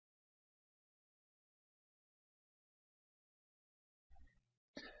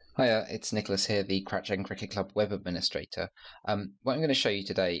Hiya, it's Nicholas here, the Crouch End Cricket Club web administrator. What I'm going to show you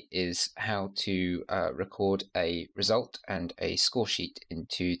today is how to record a result and a score sheet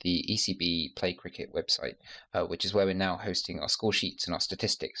into the ECB Play Cricket website, which is where we're now hosting our score sheets and our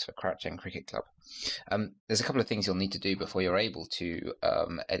statistics for Crouch End Cricket Club. There's a couple of things you'll need to do before you're able to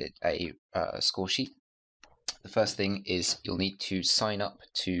edit a score sheet. The first thing is you'll need to sign up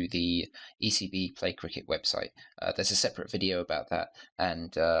to the ECB Play Cricket website. There's a separate video about that,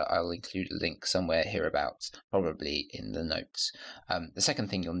 and I'll include a link somewhere hereabouts, probably in the notes. The second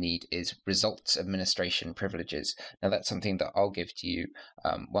thing you'll need is results administration privileges. Now that's something that I'll give to you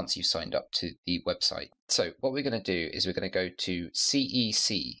once you've signed up to the website. So what we're going to do is we're going to go to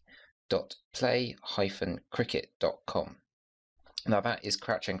cec.play-cricket.com. Now that is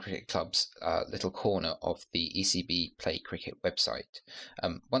Crouch End Cricket Club's little corner of the ECB Play Cricket website.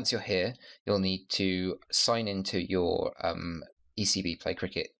 Once you're here, you'll need to sign into your ECB Play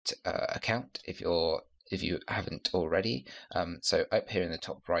Cricket account if you haven't already. So up here in the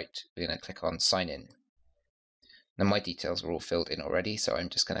top right, we're going to click on Sign In. Now my details are all filled in already, so I'm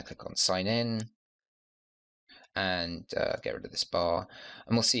just going to click on Sign In and get rid of this bar,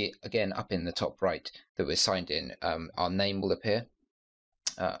 and we'll see again up in the top right that we're signed in. Our name will appear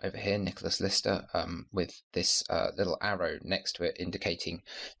over here, Nicholas Lister, with this little arrow next to it indicating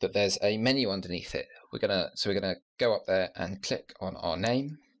that there's a menu underneath it. We're gonna go up there and click on our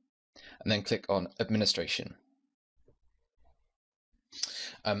name and then click on administration.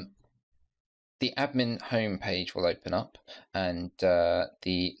 The admin home page will open up, and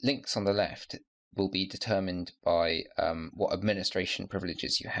the links on the left will be determined by what administration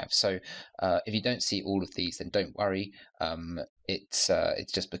privileges you have. So if you don't see all of these, then don't worry. It's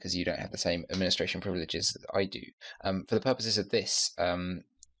just because you don't have the same administration privileges that I do. For the purposes of this,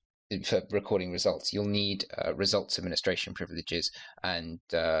 for recording results, you'll need results administration privileges, and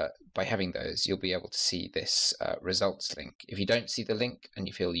by having those, you'll be able to see this results link. If you don't see the link and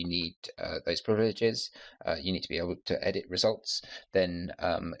you feel you need those privileges, you need to be able to edit results, then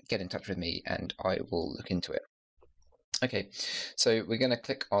get in touch with me and I will look into it. Okay, so we're going to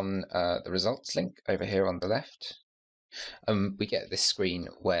click on the results link over here on the left. We get this screen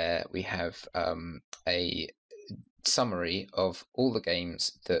where we have a summary of all the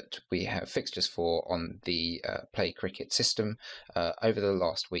games that we have fixtures for on the Play Cricket system over the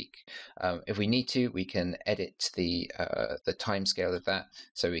last week. If we need to, we can edit the timescale of that,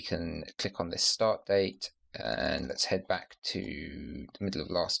 so we can click on this start date, and let's head back to the middle of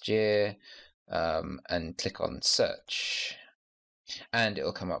last year and click on search, and it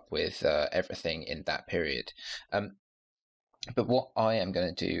will come up with everything in that period. But what I am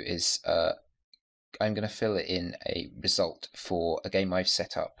going to do is I'm going to fill in a result for a game I've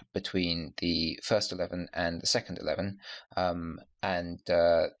set up between the first 11 and the second 11, and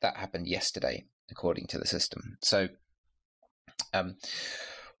that happened yesterday according to the system. So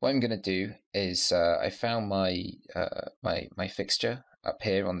what I'm going to do is I found my my fixture up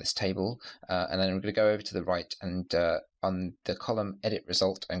here on this table, and then I'm going to go over to the right, and on the column Edit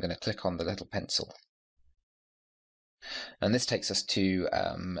Result, I'm going to click on the little pencil. And this takes us to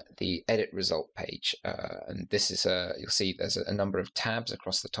the edit result page, and this is you'll see there's a number of tabs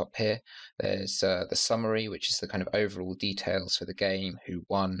across the top here. There's the summary, which is the kind of overall details for the game: who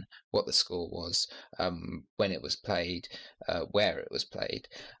won, what the score was, when it was played, where it was played.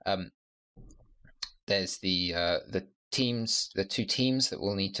 There's the teams, the two teams that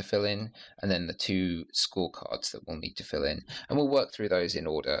we'll need to fill in, and then the two scorecards that we'll need to fill in, and we'll work through those in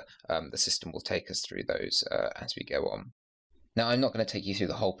order. The system will take us through those as we go on. Now, I'm not going to take you through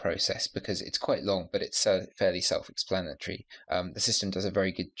the whole process because it's quite long, but it's fairly self-explanatory. The system does a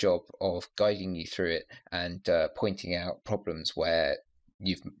very good job of guiding you through it and pointing out problems where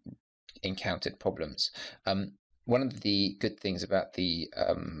you've encountered problems. One of the good things about the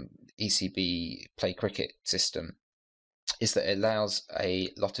ECB Play Cricket system is that it allows a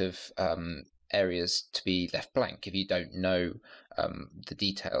lot of areas to be left blank if you don't know the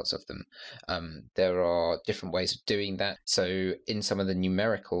details of them. There are different ways of doing that. So in some of the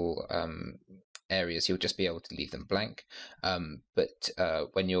numerical areas, you'll just be able to leave them blank. But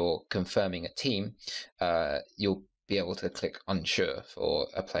when you're confirming a team, you'll be able to click unsure for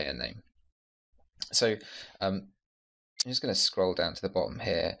a player name. So I'm just going to scroll down to the bottom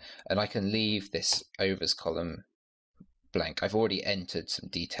here, and I can leave this overs column blank. I've already entered some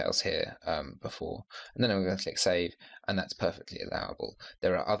details here before, and then I'm going to click save, and that's perfectly allowable.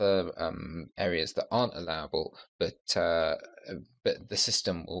 There are other areas that aren't allowable, but the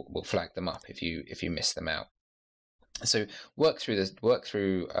system will flag them up if you miss them out. So work through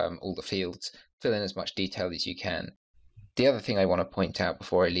all the fields, fill in as much detail as you can. The other thing I want to point out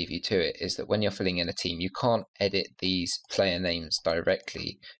before I leave you to it is that when you're filling in a team, you can't edit these player names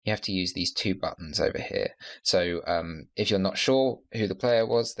directly. You have to use these two buttons over here. So if you're not sure who the player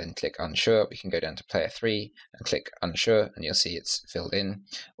was, then click unsure. We can go down to player 3 and click unsure, and you'll see it's filled in.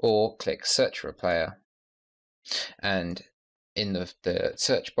 Or click search for a player, and in the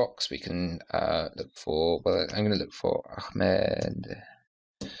search box we can look for, well, I'm going to look for Ahmed.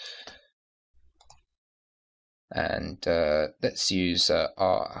 And let's use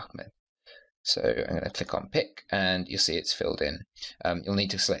Ahmed. So I'm going to click on pick, and you'll see it's filled in. You'll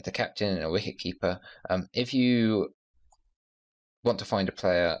need to select a captain and a wicketkeeper. If you want to find a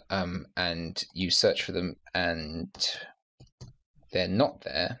player and you search for them and they're not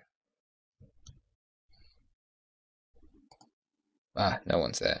there, no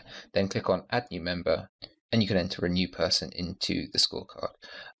one's there, then click on add new member, and you can enter a new person into the scorecard.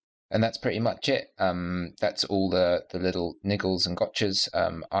 And that's pretty much it. That's all the little niggles and gotchas.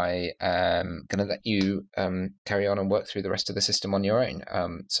 I am going to let you carry on and work through the rest of the system on your own.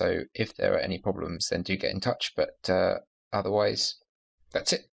 So if there are any problems, then do get in touch. But otherwise, that's it.